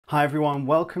Hi everyone,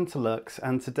 welcome to Lux,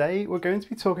 and today we're going to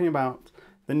be talking about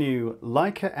the new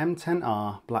Leica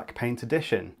M10-R Black Paint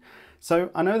Edition.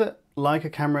 So I know that Leica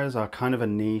cameras are kind of a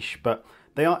niche, but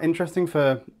they are interesting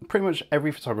for pretty much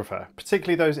every photographer,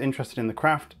 particularly those interested in the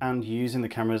craft and using the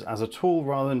cameras as a tool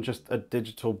rather than just a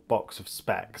digital box of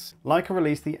specs. Leica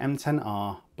released the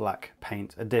M10-R Black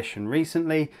Paint Edition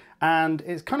recently, and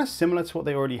it's kind of similar to what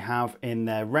they already have in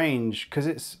their range because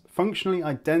it's functionally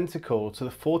identical to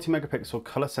the 40 megapixel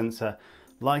color sensor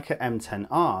Leica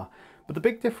M10R. But the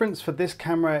big difference for this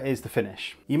camera is the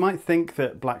finish. You might think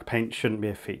that black paint shouldn't be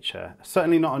a feature,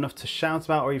 certainly not enough to shout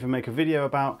about or even make a video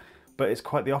about, but it's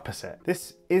quite the opposite.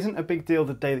 This isn't a big deal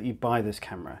the day that you buy this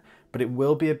camera, but it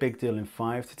will be a big deal in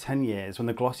 5 to 10 years when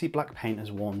the glossy black paint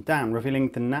has worn down, revealing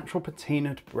the natural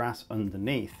patinaed brass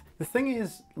underneath. The thing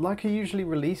is, Leica usually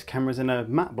release cameras in a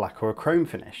matte black or a chrome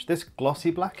finish. This glossy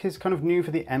black is kind of new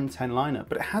for the M10 lineup,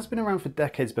 but it has been around for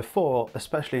decades before,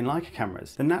 especially in Leica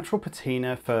cameras. The natural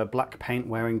patina for black paint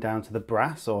wearing down to the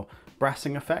brass or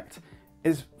brassing effect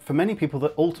is, for many people,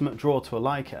 the ultimate draw to a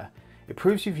Leica. It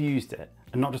proves you've used it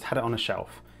and not just had it on a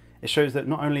shelf. It shows that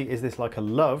not only is this Leica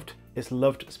loved, it's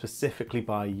loved specifically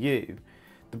by you.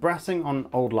 The brassing on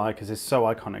old Leicas is so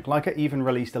iconic. Leica even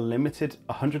released a limited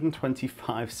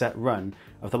 125 set run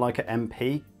of the Leica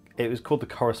MP. It was called the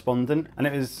Correspondent, and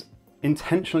it was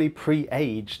intentionally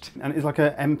pre-aged, and it's like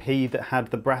a MP that had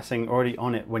the brassing already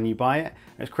on it when you buy it.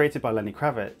 It was created by Lenny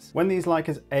Kravitz. When these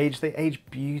Leicas age, they age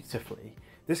beautifully.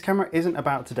 This camera isn't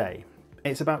about today.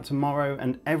 It's about tomorrow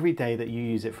and every day that you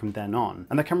use it from then on.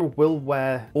 And the camera will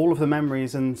wear all of the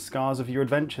memories and scars of your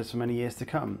adventures for many years to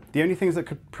come. The only things that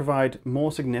could provide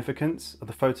more significance are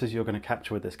the photos you're going to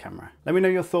capture with this camera. Let me know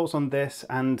your thoughts on this,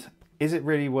 and is it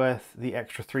really worth the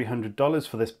extra $300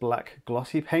 for this black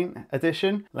glossy paint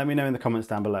edition? Let me know in the comments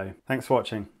down below. Thanks for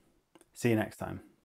watching. See you next time.